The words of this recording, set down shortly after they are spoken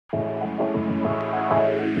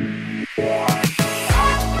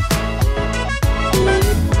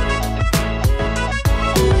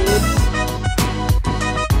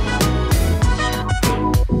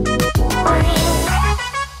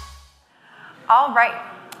All right.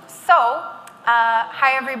 So,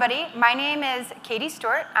 hi everybody. My name is Katie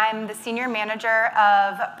Stewart. I'm the Senior Manager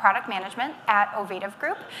of Product Management at Ovative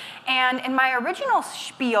Group. And in my original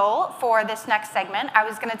spiel for this next segment, I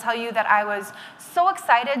was going to tell you that I was so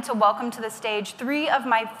excited to welcome to the stage 3 of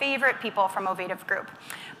my favorite people from Ovative Group.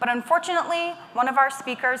 But unfortunately, one of our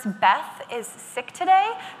speakers, Beth, is sick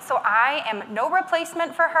today, so I am no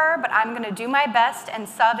replacement for her, but I'm going to do my best and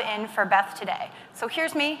sub in for Beth today. So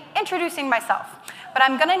here's me introducing myself. But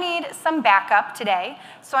I'm going to need some backup today,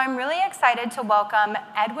 so I'm really excited to welcome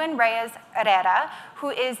Edwin Reyes Herrera, who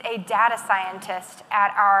is a data scientist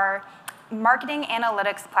at our marketing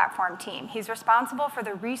analytics platform team. He's responsible for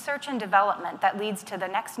the research and development that leads to the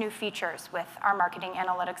next new features with our marketing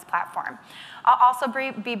analytics platform. I'll also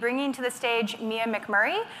be bringing to the stage Mia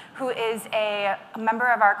McMurray, who is a member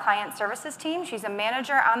of our client services team. She's a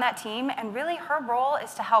manager on that team, and really her role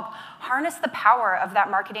is to help harness the power of that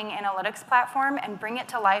marketing analytics platform and bring it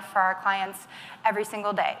to life for our clients every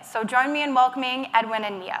single day. So join me in welcoming Edwin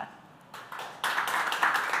and Mia.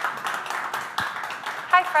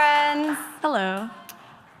 Hi, friends. Hello.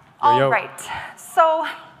 All right. So,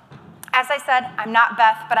 as I said, I'm not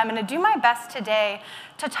Beth, but I'm going to do my best today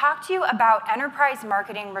to talk to you about enterprise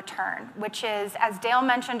marketing return, which is, as Dale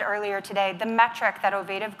mentioned earlier today, the metric that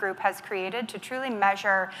Ovative Group has created to truly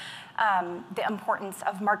measure the importance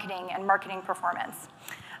of marketing and marketing performance.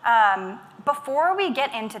 Before we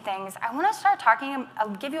get into things, I want to start talking, I'll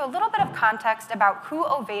give you a little bit of context about who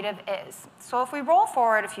Ovative is. So if we roll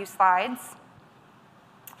forward a few slides,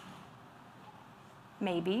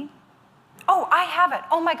 maybe. Oh, I have it.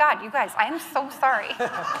 Oh my God, you guys, I am so sorry.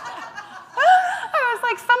 I was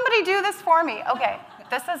like, somebody do this for me. Okay,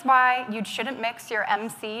 this is why you shouldn't mix your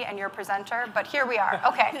MC and your presenter, but here we are.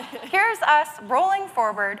 Okay, here's us rolling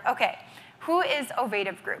forward. Okay, who is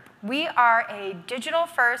Ovative Group? We are a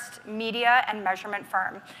digital-first media and measurement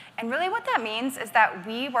firm. And really what that means is that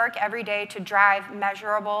we work every day to drive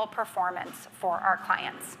measurable performance for our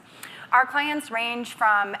clients. Our clients range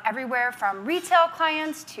from everywhere from retail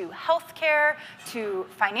clients to healthcare to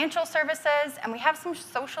financial services, and we have some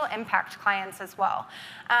social impact clients as well.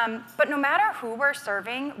 But no matter who we're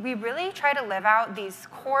serving, we really try to live out these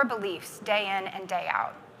core beliefs day in and day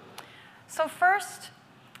out. So first,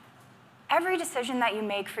 every decision that you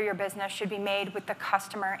make for your business should be made with the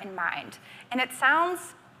customer in mind. And it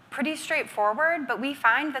sounds pretty straightforward, but we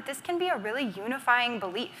find that this can be a really unifying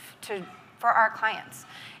belief for our clients.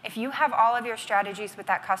 If you have all of your strategies with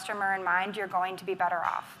that customer in mind, you're going to be better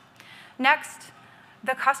off. Next,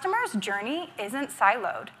 the customer's journey isn't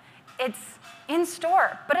siloed. It's in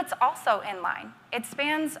store, but it's also in line. It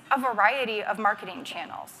spans a variety of marketing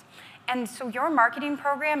channels. And so your marketing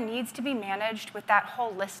program needs to be managed with that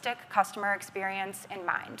holistic customer experience in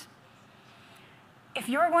mind. If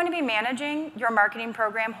you're going to be managing your marketing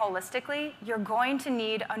program holistically, you're going to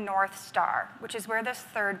need a North Star, which is where this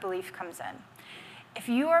third belief comes in. If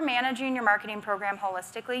you are managing your marketing program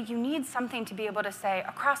holistically, you need something to be able to say,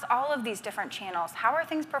 across all of these different channels, how are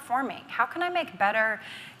things performing? How can I make better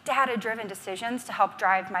data-driven decisions to help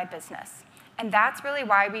drive my business? And that's really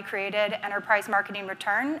why we created Enterprise Marketing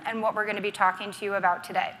Return and what we're going to be talking to you about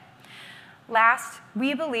today. Last,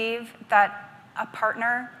 we believe that a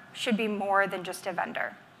partner should be more than just a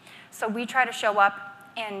vendor. So we try to show up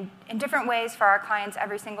in different ways for our clients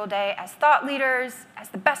every single day as thought leaders, as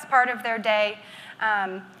the best part of their day,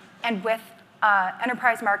 and with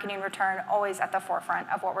enterprise marketing return always at the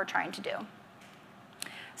forefront of what we're trying to do.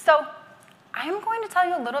 So I'm going to tell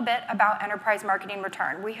you a little bit about enterprise marketing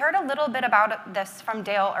return. We heard a little bit about this from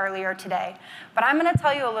Dale earlier today, but I'm going to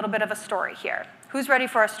tell you a little bit of a story here. Who's ready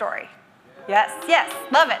for a story? Yes, yes,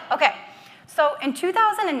 love it. Okay. So in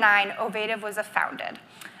 2009, Ovative was founded.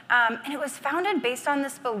 And it was founded based on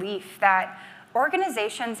this belief that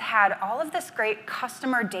organizations had all of this great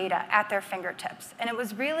customer data at their fingertips. And it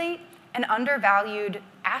was really an undervalued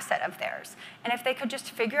asset of theirs. And if they could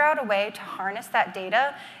just figure out a way to harness that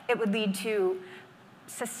data, it would lead to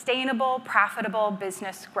sustainable, profitable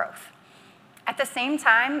business growth. At the same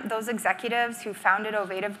time, those executives who founded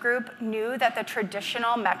Ovative Group knew that the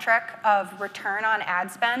traditional metric of return on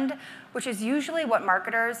ad spend, which is usually what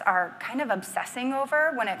marketers are kind of obsessing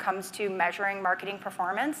over when it comes to measuring marketing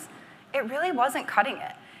performance, it really wasn't cutting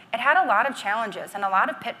it. It had a lot of challenges and a lot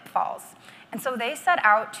of pitfalls. And so they set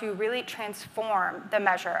out to really transform the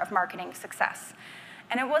measure of marketing success.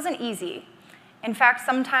 And it wasn't easy. In fact,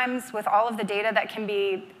 sometimes with all of the data that can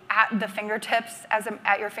be at your fingertips as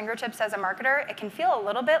a marketer, it can feel a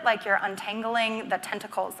little bit like you're untangling the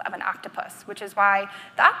tentacles of an octopus, which is why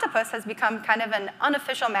the octopus has become kind of an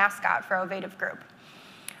unofficial mascot for Ovative Group.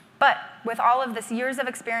 But with all of this years of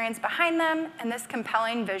experience behind them and this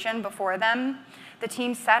compelling vision before them, the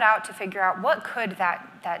team set out to figure out what could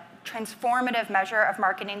that transformative measure of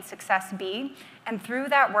marketing success be, and through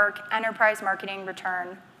that work, enterprise marketing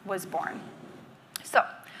return was born. So,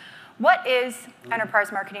 what is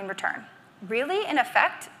enterprise marketing return? Really, in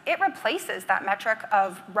effect, it replaces that metric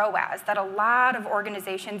of ROAS that a lot of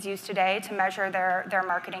organizations use today to measure their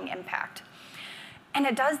marketing impact. And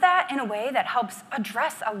it does that in a way that helps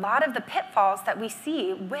address a lot of the pitfalls that we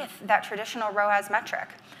see with that traditional ROAS metric.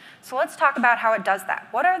 So let's talk about how it does that.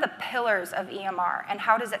 What are the pillars of EMR, and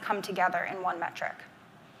how does it come together in one metric?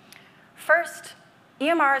 First,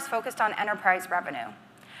 EMR is focused on enterprise revenue.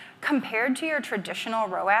 Compared to your traditional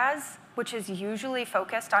ROAS, which is usually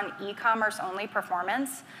focused on e-commerce only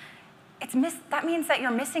performance, that means that you're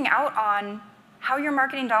missing out on how your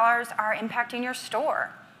marketing dollars are impacting your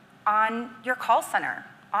store, on your call center,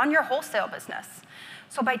 on your wholesale business.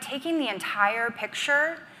 So by taking the entire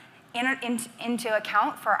picture into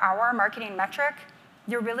account for our marketing metric,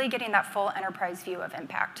 you're really getting that full enterprise view of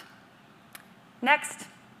impact. Next,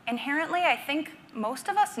 inherently, I think most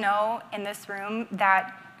of us know in this room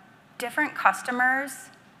that different customers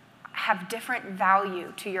have different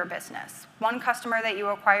value to your business. One customer that you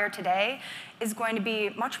acquire today is going to be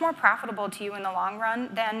much more profitable to you in the long run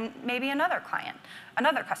than maybe another client,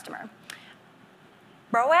 another customer.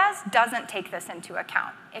 ROAS doesn't take this into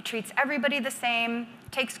account. It treats everybody the same,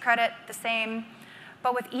 takes credit the same,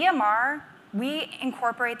 but with EMR, we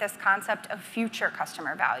incorporate this concept of future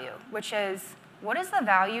customer value, which is, what is the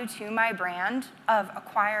value to my brand of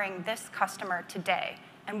acquiring this customer today,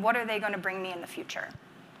 and what are they going to bring me in the future?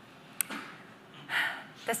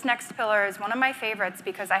 This next pillar is one of my favorites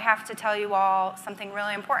because I have to tell you all something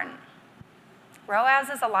really important. ROAS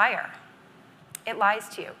is a liar. It lies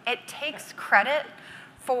to you. It takes credit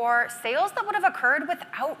for sales that would have occurred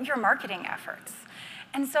without your marketing efforts.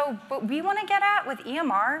 And so what we want to get at with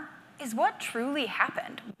EMR is what truly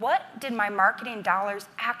happened. What did my marketing dollars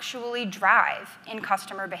actually drive in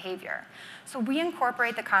customer behavior? So we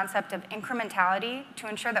incorporate the concept of incrementality to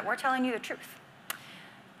ensure that we're telling you the truth.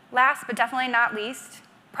 Last, but definitely not least,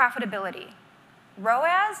 profitability.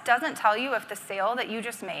 ROAS doesn't tell you if the sale that you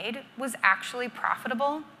just made was actually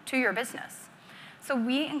profitable to your business. So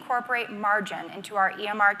we incorporate margin into our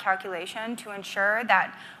EMR calculation to ensure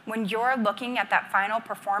that when you're looking at that final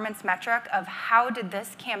performance metric of how did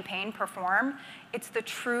this campaign perform, it's the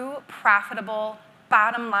true profitable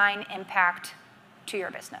bottom line impact to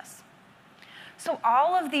your business. So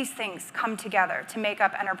all of these things come together to make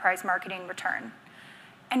up enterprise marketing return.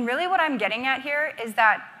 And really what I'm getting at here is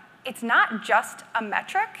that it's not just a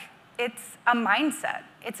metric, it's a mindset.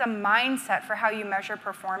 It's a mindset for how you measure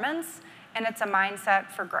performance, and it's a mindset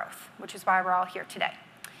for growth, which is why we're all here today.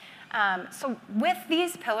 So with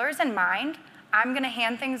these pillars in mind, I'm going to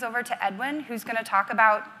hand things over to Edwin, who's going to talk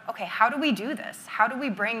about, okay, how do we do this? How do we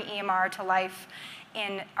bring EMR to life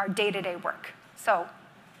in our day-to-day work? So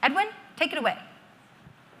Edwin, take it away.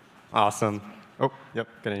 Awesome. Oh, yep,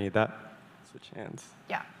 going to need that. Switch hands.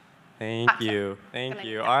 Yeah. Thank you. Thank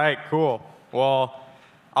you. All right, cool. Well,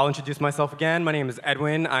 I'll introduce myself again. My name is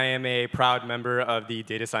Edwin. I am a proud member of the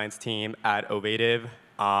data science team at Ovative.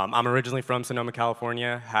 I'm originally from Sonoma,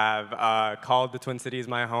 California. Have called the Twin Cities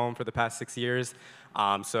my home for the past 6 years.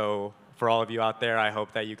 So for all of you out there, I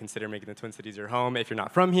hope that you consider making the Twin Cities your home if you're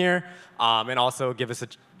not from here. And also give us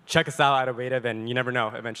check us out at Ovative, and you never know,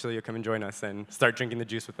 eventually you'll come and join us and start drinking the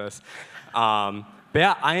juice with us. But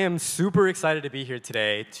yeah, I am super excited to be here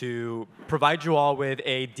today to provide you all with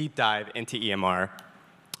a deep dive into EMR.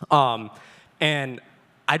 And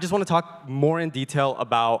I just want to talk more in detail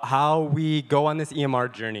about how we go on this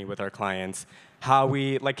EMR journey with our clients, how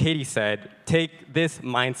we, like Katie said, take this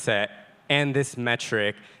mindset and this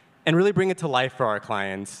metric and really bring it to life for our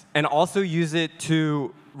clients, and also use it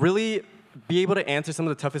to really be able to answer some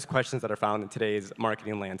of the toughest questions that are found in today's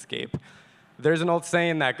marketing landscape. There's an old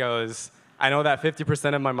saying that goes, I know that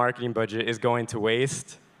 50% of my marketing budget is going to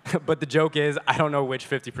waste, but the joke is I don't know which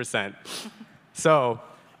 50%. So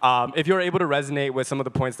if you're able to resonate with some of the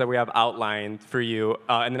points that we have outlined for you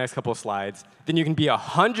in the next couple of slides, then you can be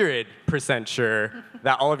 100% sure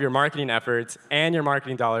that all of your marketing efforts and your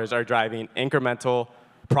marketing dollars are driving incremental,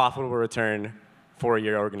 profitable return for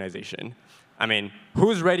your organization. I mean,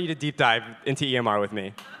 who's ready to deep dive into EMR with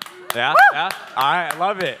me? Yeah? Yeah? All right, I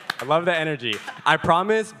love it. I love the energy. I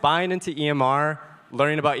promise buying into EMR,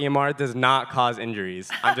 learning about EMR does not cause injuries.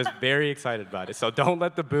 I'm just very excited about it. So don't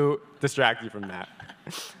let the boot distract you from that.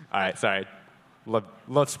 All right, sorry.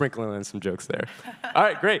 Love sprinkling in some jokes there. All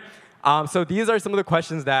right, great. So these are some of the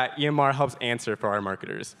questions that EMR helps answer for our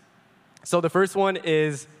marketers. So the first one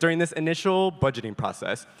is during this initial budgeting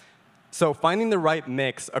process. So finding the right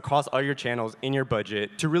mix across all your channels in your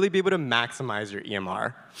budget to really be able to maximize your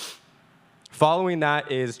EMR. Following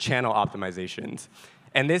that is channel optimizations.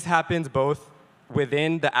 And this happens both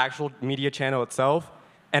within the actual media channel itself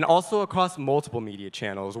and also across multiple media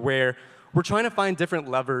channels where we're trying to find different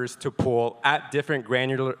levers to pull at different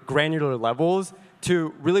granular levels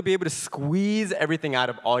to really be able to squeeze everything out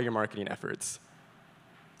of all your marketing efforts.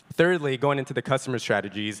 Thirdly, going into the customer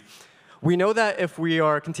strategies, we know that if we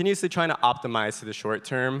are continuously trying to optimize to the short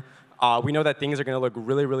term, we know that things are going to look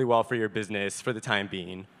really, really well for your business for the time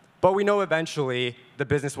being. But we know eventually the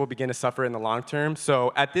business will begin to suffer in the long term.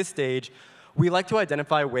 So at this stage, we like to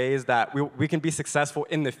identify ways that we can be successful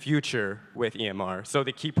in the future with EMR. So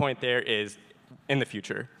the key point there is in the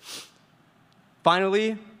future.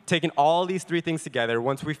 Finally, taking all these three things together,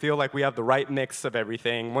 once we feel like we have the right mix of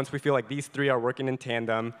everything, once we feel like these three are working in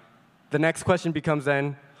tandem, the next question becomes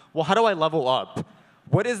then, well, how do I level up?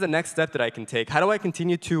 What is the next step that I can take? How do I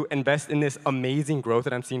continue to invest in this amazing growth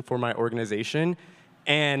that I'm seeing for my organization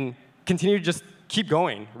and continue to just keep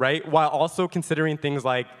going, right? While also considering things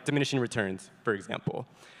like diminishing returns, for example.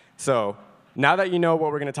 So now that you know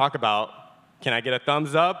what we're going to talk about, can I get a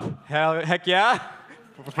thumbs up? Heck yeah?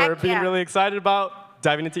 For being really excited about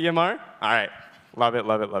diving into EMR? All right. Love it,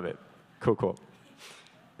 love it, love it. Cool, cool.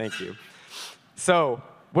 Thank you. So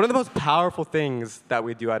one of the most powerful things that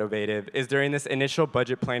we do at Ovative is during this initial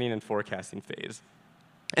budget planning and forecasting phase.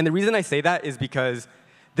 And the reason I say that is because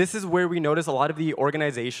this is where we notice a lot of the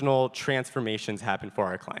organizational transformations happen for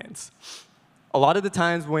our clients. A lot of the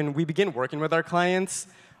times when we begin working with our clients,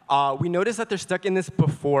 we notice that they're stuck in this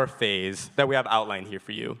before phase that we have outlined here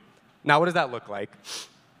for you. Now, what does that look like?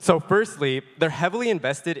 So firstly, they're heavily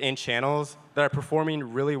invested in channels that are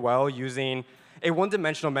performing really well using a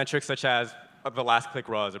one-dimensional metric such as the last click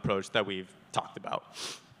ROAS approach that we've talked about.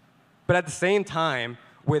 But at the same time,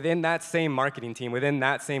 within that same marketing team, within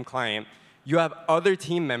that same client, you have other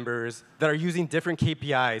team members that are using different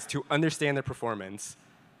KPIs to understand their performance.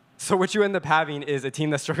 So what you end up having is a team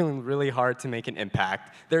that's struggling really hard to make an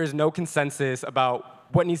impact. There is no consensus about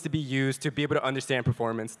what needs to be used to be able to understand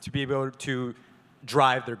performance, to be able to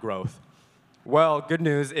drive their growth. Well, good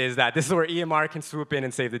news is that this is where EMR can swoop in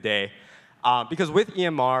and save the day. Because with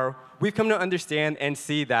EMR, we've come to understand and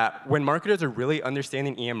see that when marketers are really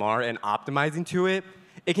understanding EMR and optimizing to it,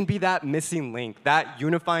 it can be that missing link, that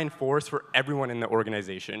unifying force for everyone in the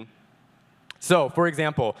organization. So, for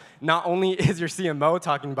example, not only is your CMO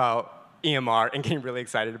talking about EMR and getting really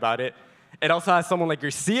excited about it, it also has someone like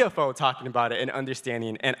your CFO talking about it and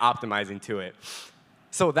understanding and optimizing to it.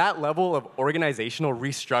 So that level of organizational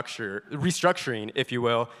restructuring, if you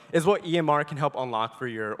will, is what EMR can help unlock for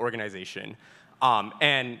your organization.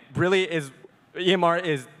 And really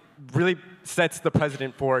EMR really sets the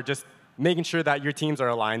precedent for just making sure that your teams are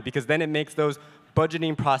aligned, because then it makes those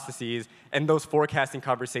budgeting processes and those forecasting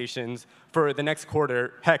conversations for the next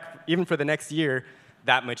quarter, heck, even for the next year,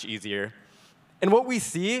 that much easier. And what we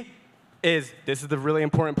see is, this is the really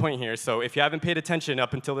important point here, so if you haven't paid attention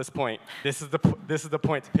up until this point, this is the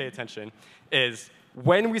point to pay attention, is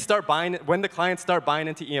when the clients start buying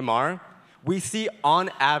into EMR, we see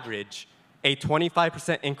on average a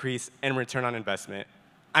 25% increase in return on investment.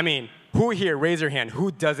 I mean, who here, raise your hand, who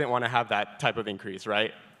doesn't want to have that type of increase,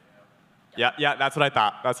 right? Yeah, that's what I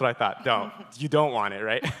thought. That's what I thought. You don't want it,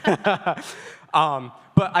 right?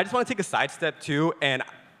 But I just want to take a sidestep too, and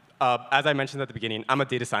as I mentioned at the beginning, I'm a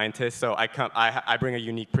data scientist, so I bring a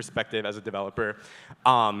unique perspective as a developer.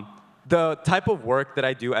 The type of work that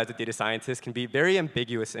I do as a data scientist can be very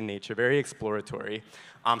ambiguous in nature, very exploratory.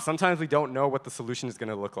 Sometimes we don't know what the solution is going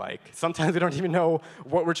to look like. Sometimes we don't even know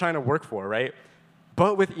what we're trying to work for, right?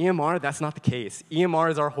 But with EMR, that's not the case. EMR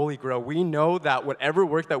is our holy grail. We know that whatever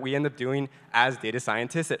work that we end up doing as data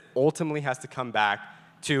scientists, it ultimately has to come back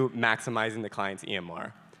to maximizing the client's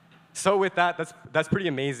EMR. So with that, that's pretty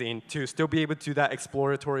amazing to still be able to do that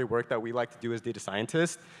exploratory work that we like to do as data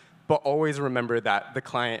scientists, but always remember that the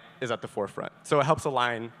client is at the forefront. So it helps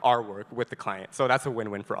align our work with the client. So that's a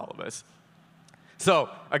win-win for all of us. So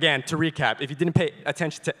again, to recap, if you didn't pay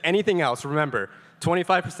attention to anything else, remember,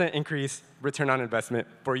 25% increase return on investment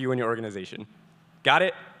for you and your organization. Got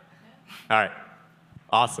it? All right.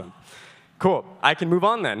 Awesome. Cool. I can move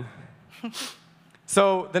on then.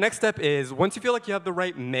 So the next step is, once you feel like you have the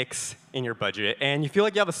right mix in your budget and you feel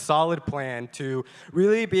like you have a solid plan to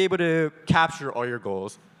really be able to capture all your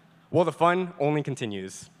goals, well, the fun only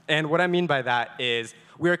continues. And what I mean by that is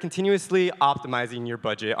we are continuously optimizing your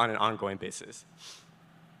budget on an ongoing basis.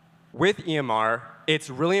 with EMR, it's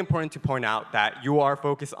really important to point out that you are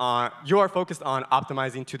focused on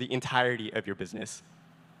optimizing to the entirety of your business.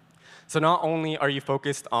 So not only are you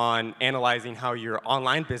focused on analyzing how your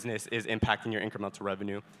online business is impacting your incremental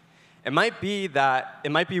revenue, it might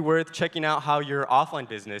be worth checking out how your offline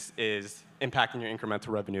business is impacting your incremental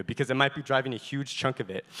revenue, because it might be driving a huge chunk of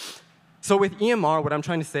it. So with EMR, what I'm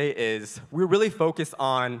trying to say is we're really focused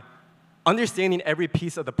on understanding every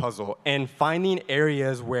piece of the puzzle and finding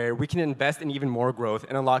areas where we can invest in even more growth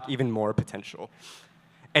and unlock even more potential.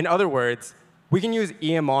 In other words, we can use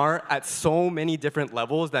EMR at so many different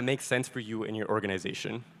levels that make sense for you and your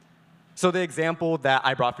organization. So the example that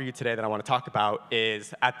I brought for you today that I want to talk about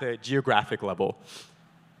is at the geographic level.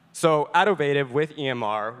 So at Ovative, with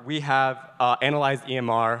EMR, we have analyzed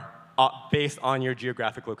EMR based on your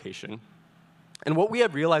geographic location. And what we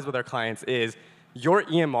have realized with our clients is your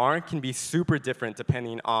EMR can be super different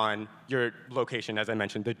depending on your location, as I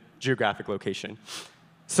mentioned, the geographic location.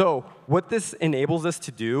 So what this enables us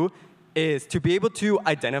to do is to be able to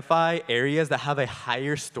identify areas that have a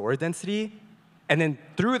higher store density, and then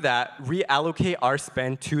through that, reallocate our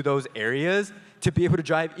spend to those areas to be able to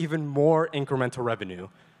drive even more incremental revenue.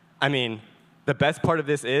 I mean, the best part of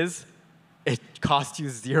this is it costs you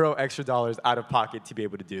 $0 extra out of pocket to be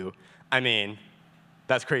able to do. I mean,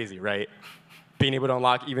 that's crazy, right? Being able to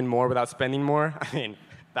unlock even more without spending more, I mean,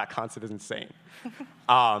 that concept is insane.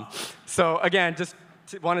 So again, just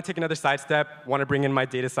want to take another sidestep, want to bring in my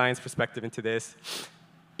data science perspective into this.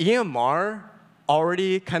 EMR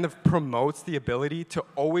already kind of promotes the ability to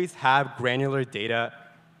always have granular data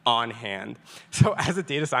on hand. So as a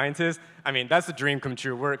data scientist, I mean, that's a dream come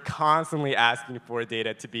true. We're constantly asking for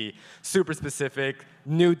data to be super specific,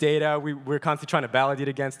 new data. We're constantly trying to validate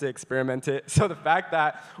against it, experiment it. So the fact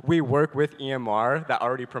that we work with EMR that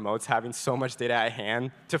already promotes having so much data at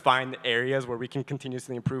hand to find areas where we can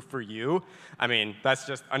continuously improve for you, I mean, that's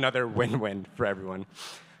just another win-win for everyone.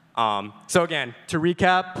 So again, to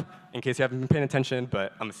recap, in case you haven't been paying attention,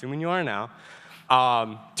 but I'm assuming you are now,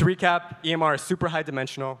 to recap, EMR is super high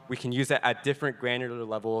dimensional. We can use it at different granular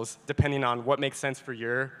levels depending on what makes sense for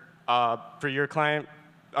your client,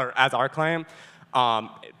 or as our client,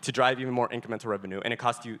 to drive even more incremental revenue. And it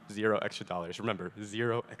costs you $0 extra. Remember,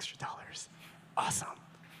 $0 extra. Awesome.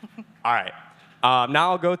 All right.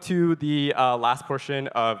 Now I'll go to the last portion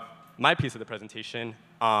of my piece of the presentation.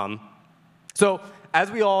 So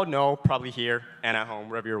as we all know, probably here and at home,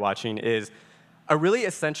 wherever you're watching, is a really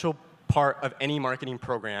essential part of any marketing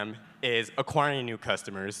program is acquiring new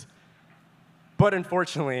customers. But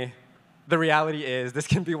unfortunately, the reality is this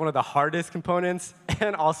can be one of the hardest components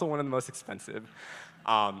and also one of the most expensive.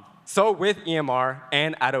 So with EMR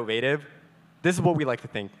and at Ovative, this is what we like to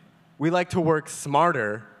think. We like to work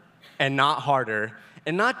smarter and not harder,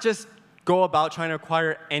 and not just go about trying to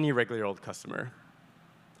acquire any regular old customer.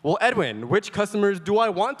 Well, Edwin, which customers do I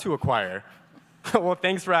want to acquire? Well,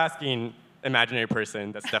 thanks for asking, imaginary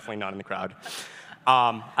person that's definitely not in the crowd.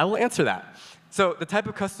 I will answer that. So the type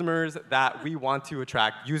of customers that we want to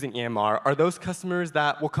attract using EMR are those customers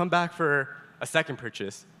that will come back for a second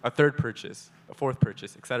purchase, a third purchase, a fourth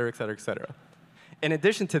purchase, et cetera, et cetera, et cetera. In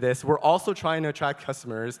addition to this, we're also trying to attract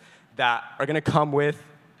customers that are going to come with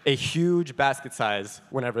a huge basket size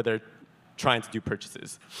whenever they're trying to do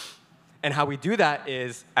purchases. And how we do that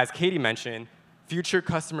is, as Katie mentioned, future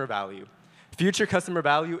customer value. Future customer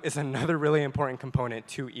value is another really important component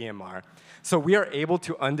to EMR. So we are able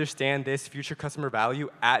to understand this future customer value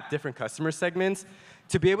at different customer segments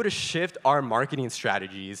to be able to shift our marketing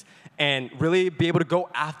strategies and really be able to go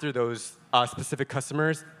after those specific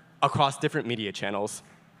customers across different media channels.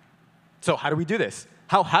 So how do we do this?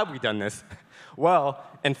 How have we done this? Well,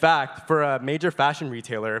 in fact, for a major fashion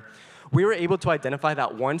retailer, we were able to identify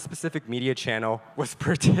that one specific media channel was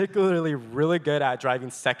particularly really good at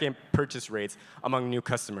driving second purchase rates among new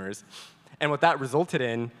customers. And what that resulted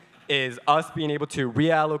in is us being able to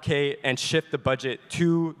reallocate and shift the budget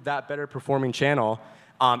to that better performing channel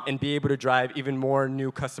and be able to drive even more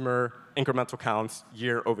new customer incremental counts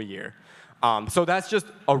year over year. So that's just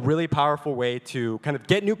a really powerful way to kind of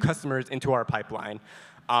get new customers into our pipeline.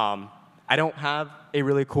 I don't have a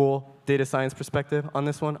really cool data science perspective on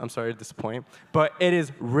this one. I'm sorry to disappoint. But it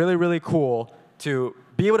is really, really cool to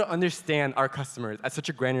be able to understand our customers at such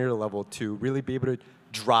a granular level to really be able to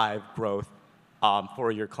drive growth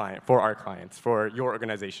for your client, for our clients, for your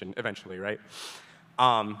organization eventually, right?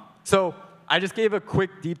 So I just gave a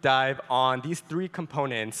quick deep dive on these three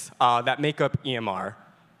components that make up EMR.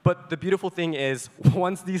 But the beautiful thing is,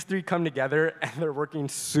 once these three come together and they're working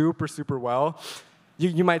super, super well,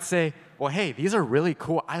 you might say, well, hey, these are really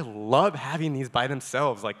cool. I love having these by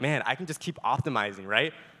themselves. Like, man, I can just keep optimizing,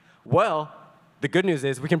 right? Well, the good news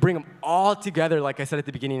is we can bring them all together, like I said at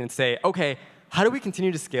the beginning, and say, OK, how do we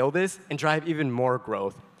continue to scale this and drive even more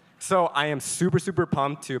growth? So I am super, super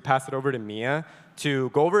pumped to pass it over to Mia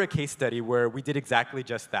to go over a case study where we did exactly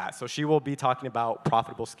just that. So she will be talking about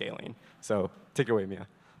profitable scaling. So take it away, Mia.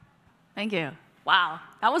 Thank you. Wow,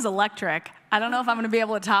 that was electric. I don't know if I'm going to be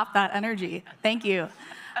able to top that energy. Thank you.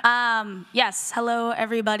 Yes, hello,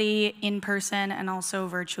 everybody in person and also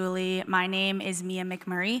virtually. My name is Mia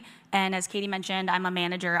McMurray, and as Katie mentioned, I'm a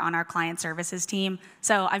manager on our client services team.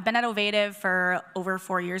 So I've been at Ovative for over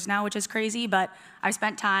 4 years now, which is crazy, but I've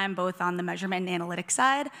spent time both on the measurement and analytics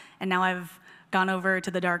side, and now I've gone over to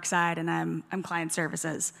the dark side, and I'm client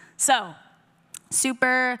services. So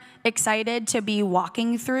super excited to be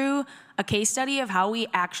walking through a case study of how we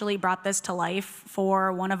actually brought this to life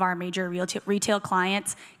for one of our major retail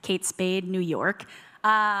clients, Kate Spade, New York.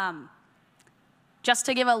 Just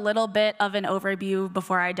to give a little bit of an overview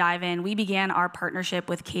before I dive in, we began our partnership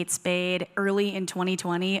with Kate Spade early in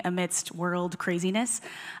 2020 amidst world craziness.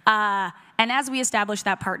 And as we established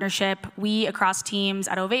that partnership, we across teams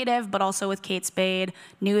at Ovative, but also with Kate Spade,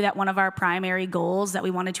 knew that one of our primary goals that we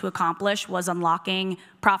wanted to accomplish was unlocking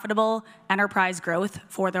profitable enterprise growth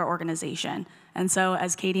for their organization. And so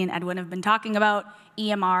as Katie and Edwin have been talking about,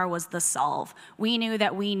 EMR was the solve. We knew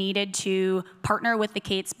that we needed to partner with the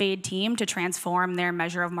Kate Spade team to transform their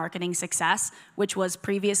measure of marketing success, which was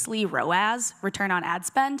previously ROAS, return on ad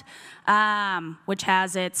spend, which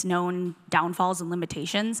has its known downfalls and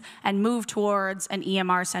limitations, and move towards an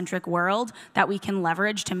EMR-centric world that we can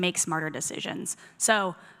leverage to make smarter decisions.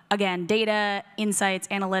 So again, data, insights,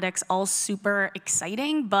 analytics, all super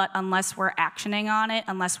exciting, but unless we're actioning on it,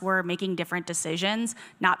 unless we're making different decisions,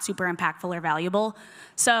 not super impactful or valuable.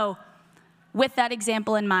 So with that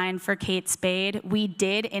example in mind for Kate Spade, we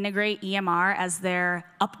did integrate EMR as their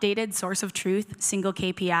updated source of truth, single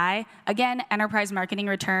KPI. Again, enterprise marketing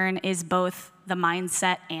return is both the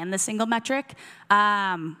mindset and the single metric.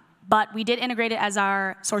 But we did integrate it as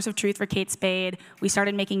our source of truth for Kate Spade. We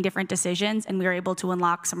started making different decisions, and we were able to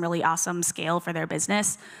unlock some really awesome scale for their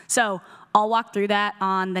business. So I'll walk through that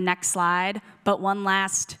on the next slide. But one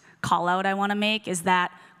last call out I want to make is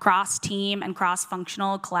that cross-team and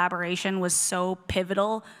cross-functional collaboration was so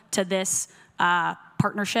pivotal to this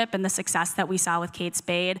partnership and the success that we saw with Kate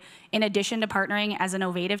Spade. In addition to partnering as an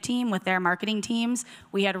Ovative team with their marketing teams,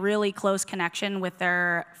 we had really close connection with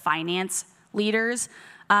their finance leaders.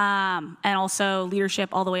 And also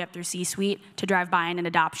leadership all the way up through C-suite to drive buy-in and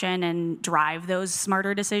adoption and drive those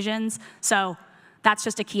smarter decisions. So that's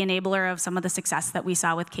just a key enabler of some of the success that we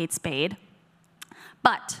saw with Kate Spade.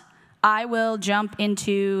 But I will jump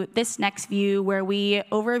into this next view where we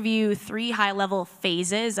overview 3 high-level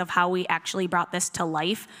phases of how we actually brought this to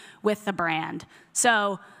life with the brand.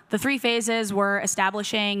 So the 3 phases were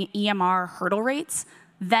establishing EMR hurdle rates,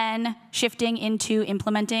 then shifting into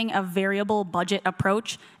implementing a variable budget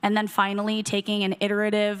approach, and then finally taking an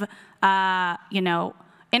iterative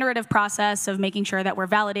process of making sure that we're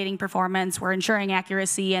validating performance, we're ensuring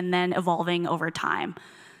accuracy, and then evolving over time.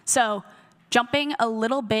 So jumping a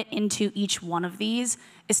little bit into each one of these,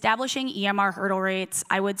 establishing EMR hurdle rates,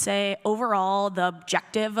 I would say overall the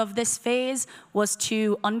objective of this phase was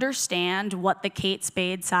to understand what the Kate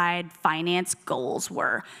Spade side finance goals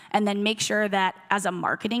were, and then make sure that as a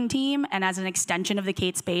marketing team and as an extension of the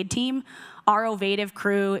Kate Spade team, our Ovative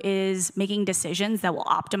crew is making decisions that will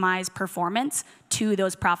optimize performance to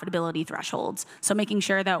those profitability thresholds. So making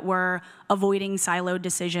sure that we're avoiding siloed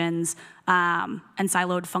decisions and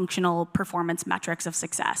siloed functional performance metrics of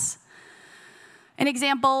success. An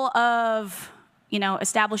example of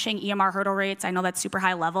establishing EMR hurdle rates, I know that's super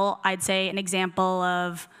high level. I'd say an example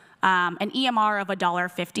of an EMR of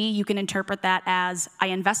 $1.50, you can interpret that as I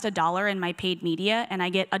invest $1 in my paid media and I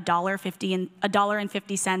get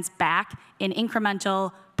 $1.50 back in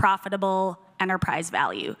incremental, profitable enterprise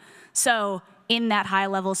value. So in that high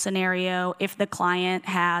level scenario, if the client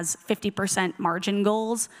has 50% margin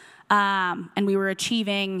goals and we were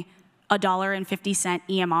achieving $1.50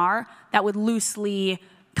 EMR, that would loosely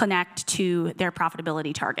connect to their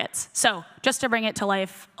profitability targets. So just to bring it to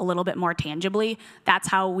life a little bit more tangibly, that's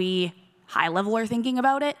how we high level are thinking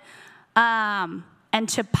about it. And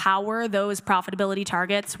to power those profitability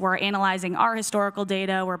targets, we're analyzing our historical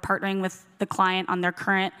data, we're partnering with the client on their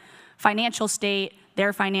current financial state,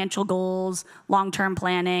 their financial goals, long-term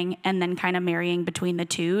planning, and then kind of marrying between the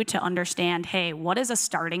two to understand, hey, what is a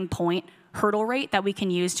starting point hurdle rate that we can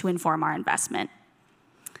use to inform our investment?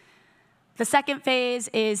 The second phase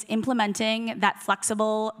is implementing that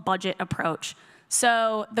flexible budget approach.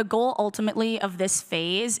 So the goal ultimately of this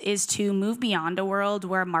phase is to move beyond a world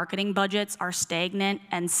where marketing budgets are stagnant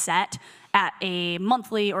and set at a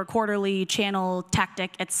monthly or quarterly channel,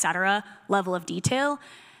 tactic, et cetera, level of detail,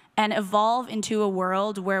 and evolve into a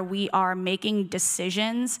world where we are making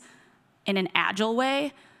decisions in an agile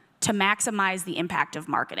way to maximize the impact of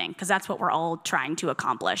marketing, because that's what we're all trying to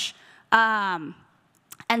accomplish. And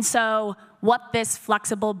so what this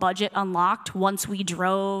flexible budget unlocked once we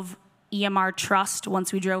drove EMR trust,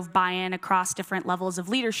 once we drove buy-in across different levels of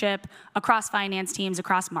leadership, across finance teams,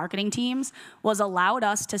 across marketing teams, was allowed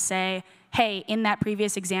us to say, hey, in that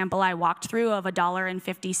previous example I walked through of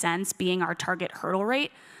 $1.50 being our target hurdle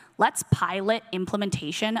rate, let's pilot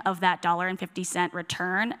implementation of that $1.50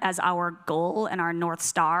 return as our goal and our North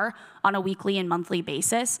Star on a weekly and monthly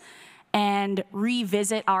basis, and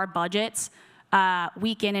revisit our budgets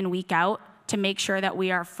week in and week out to make sure that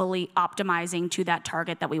we are fully optimizing to that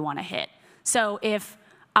target that we want to hit. So if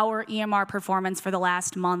our EMR performance for the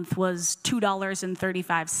last month was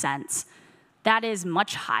 $2.35, that is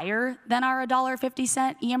much higher than our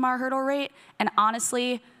 $1.50 EMR hurdle rate. And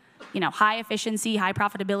honestly, high efficiency, high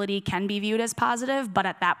profitability can be viewed as positive, but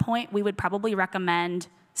at that point, we would probably recommend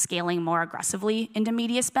scaling more aggressively into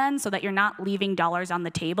media spend so that you're not leaving dollars on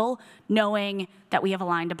the table, knowing that we have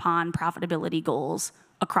aligned upon profitability goals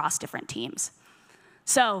across different teams.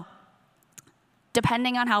 So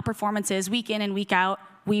depending on how performance is week in and week out,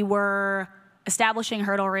 we were establishing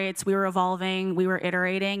hurdle rates, we were evolving, we were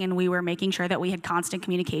iterating, and we were making sure that we had constant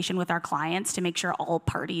communication with our clients to make sure all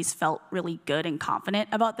parties felt really good and confident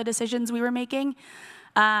about the decisions we were making.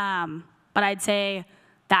 But I'd say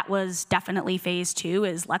that was definitely phase 2,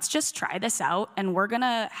 is let's just try this out, and we're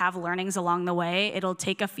gonna have learnings along the way. It'll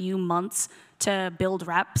take a few months to build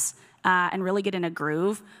reps and really get in a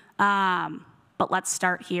groove. But let's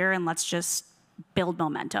start here and let's just build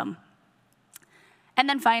momentum. And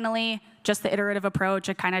then finally, just the iterative approach,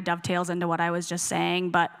 it kind of dovetails into what I was just saying,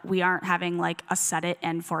 but we aren't having like a set it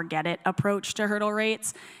and forget it approach to hurdle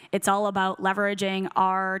rates. It's all about leveraging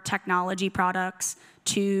our technology products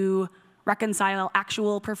to reconcile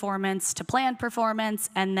actual performance to planned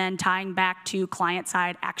performance, and then tying back to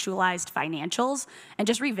client-side actualized financials, and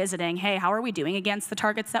just revisiting, hey, how are we doing against the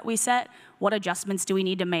targets that we set? What adjustments do we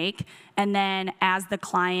need to make? And then as the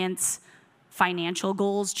client's financial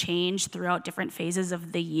goals change throughout different phases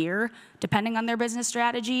of the year, depending on their business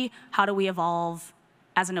strategy, how do we evolve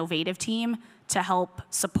as an Ovative team to help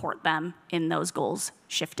support them in those goals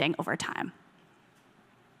shifting over time?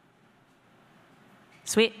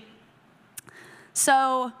 Sweet.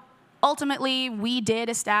 So ultimately, we did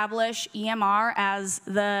establish EMR as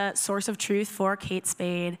the source of truth for Kate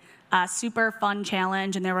Spade. Super fun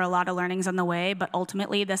challenge, and there were a lot of learnings on the way, but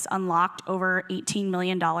ultimately this unlocked over $18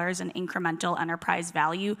 million in incremental enterprise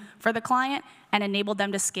value for the client and enabled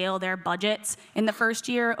them to scale their budgets in the first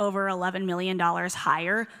year over $11 million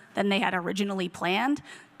higher than they had originally planned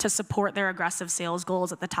to support their aggressive sales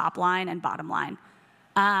goals at the top line and bottom line.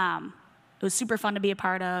 It was super fun to be a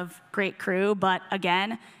part of, great crew, but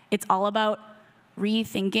again, it's all about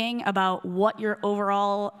rethinking about what your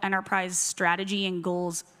overall enterprise strategy and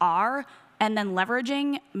goals are, and then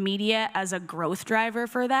leveraging media as a growth driver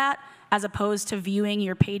for that, as opposed to viewing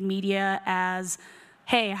your paid media as,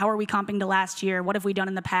 hey, how are we comping to last year? What have we done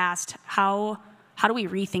in the past? How do we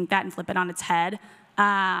rethink that and flip it on its head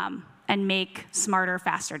and make smarter,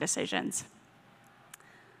 faster decisions?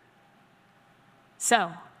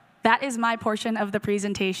 So that is my portion of the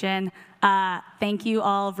presentation. Thank you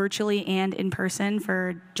all virtually and in person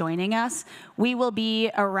for joining us. We will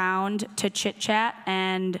be around to chit-chat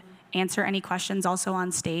and answer any questions also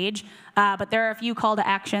on stage. But there are a few call to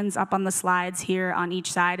actions up on the slides here on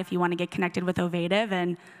each side if you want to get connected with Ovative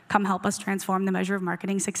and come help us transform the measure of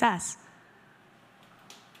marketing success.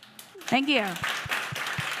 Thank you.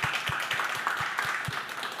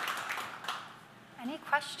 Any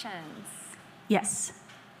questions? Yes.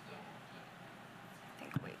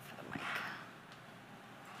 Wait for the mic.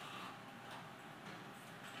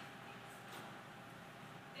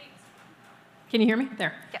 Can you hear me?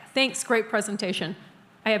 There. Yes. Thanks, great presentation.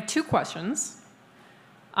 I have 2 questions.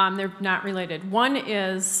 They're not related. One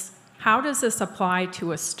is, how does this apply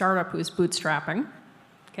to a startup who's bootstrapping?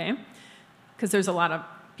 Okay, because there's a lot of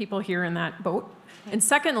people here in that boat. And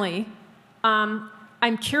secondly,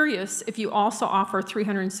 I'm curious if you also offer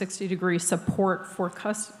 360-degree support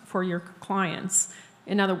for your clients,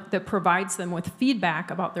 that provides them with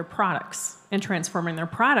feedback about their products and transforming their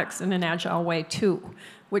products in an agile way too,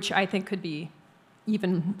 which I think could be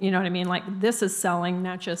even, you know what I mean? Like, this is selling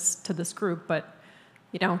not just to this group, but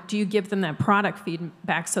do you give them that product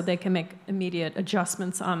feedback so they can make immediate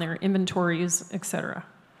adjustments on their inventories, et cetera?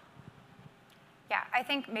 Yeah, I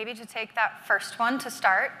think maybe to take that first one to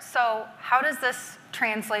start. So how does this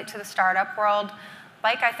translate to the startup world?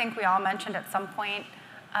 Like I think we all mentioned at some point,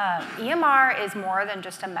 EMR is more than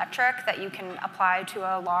just a metric that you can apply to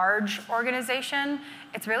a large organization.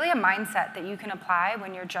 It's really a mindset that you can apply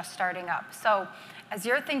when you're just starting up. So as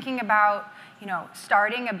you're thinking about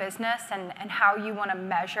starting a business and how you want to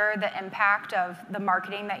measure the impact of the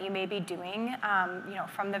marketing that you may be doing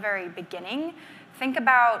from the very beginning, think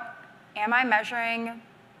about, am I measuring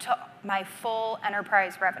to my full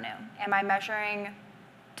enterprise revenue? Am I measuring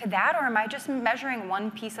to that, or am I just measuring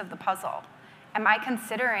one piece of the puzzle? Am I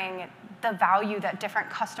considering the value that different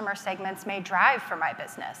customer segments may drive for my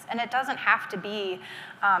business? And it doesn't have to be,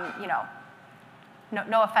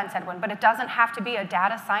 no offense, Edwin, but it doesn't have to be a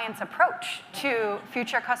data science approach to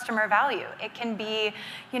future customer value. It can be,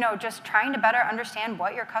 just trying to better understand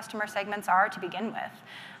what your customer segments are to begin with.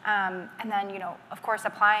 And then, of course,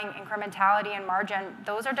 applying incrementality and margin.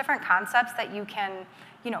 Those are different concepts that you can,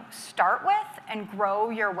 start with and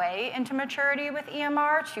grow your way into maturity with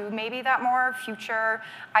EMR to maybe that more future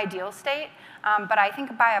ideal state. But I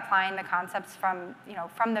think by applying the concepts from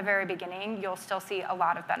the very beginning, you'll still see a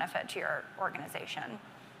lot of benefit to your organization.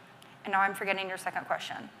 And now I'm forgetting your second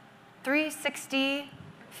question. 360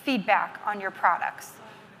 feedback on your products.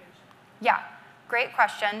 Yeah, great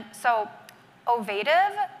question. So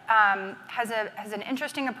Ovative has an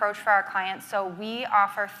interesting approach for our clients. So we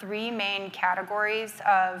offer 3 main categories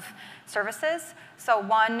of services. So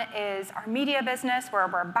one is our media business, where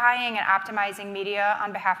we're buying and optimizing media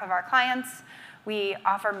on behalf of our clients. We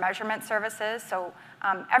offer measurement services. So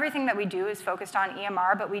everything that we do is focused on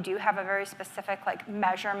EMR, but we do have a very specific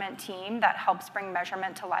measurement team that helps bring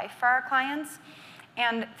measurement to life for our clients.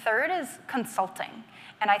 And third is consulting.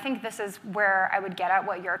 And I think this is where I would get at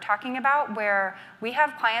what you're talking about, where we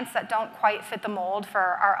have clients that don't quite fit the mold for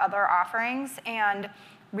our other offerings. And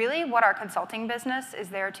really what our consulting business is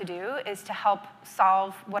there to do is to help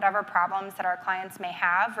solve whatever problems that our clients may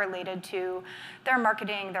have related to their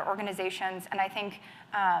marketing, their organizations. And I think,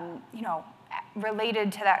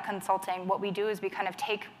 related to that consulting, what we do is we kind of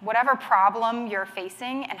take whatever problem you're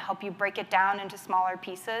facing and help you break it down into smaller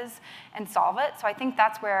pieces and solve it. So I think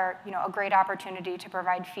that's where a great opportunity to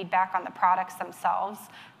provide feedback on the products themselves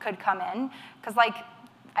could come in. Because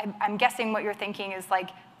I'm guessing what you're thinking is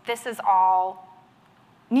this is all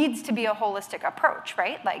needs to be a holistic approach,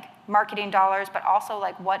 right? Marketing dollars, but also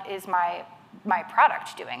what is my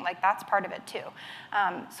product doing? That's part of it too.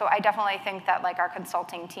 So I definitely think that our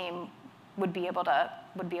consulting team would be able to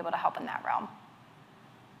help in that realm.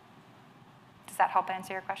 Does that help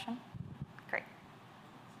answer your question? Great.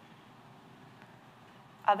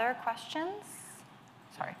 Other questions?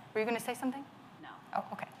 Sorry, were you going to say something? No. Oh,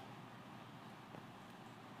 okay.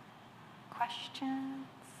 Questions?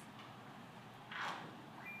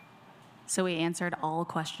 So we answered all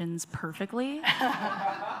questions perfectly.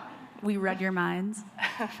 We read your minds.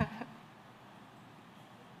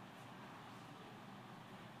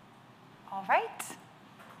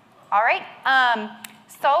 All right.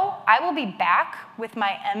 So I will be back with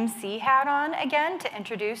my MC hat on again to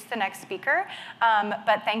introduce the next speaker.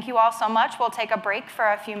 But thank you all so much. We'll take a break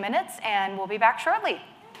for a few minutes, and we'll be back shortly.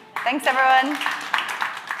 Thanks, everyone.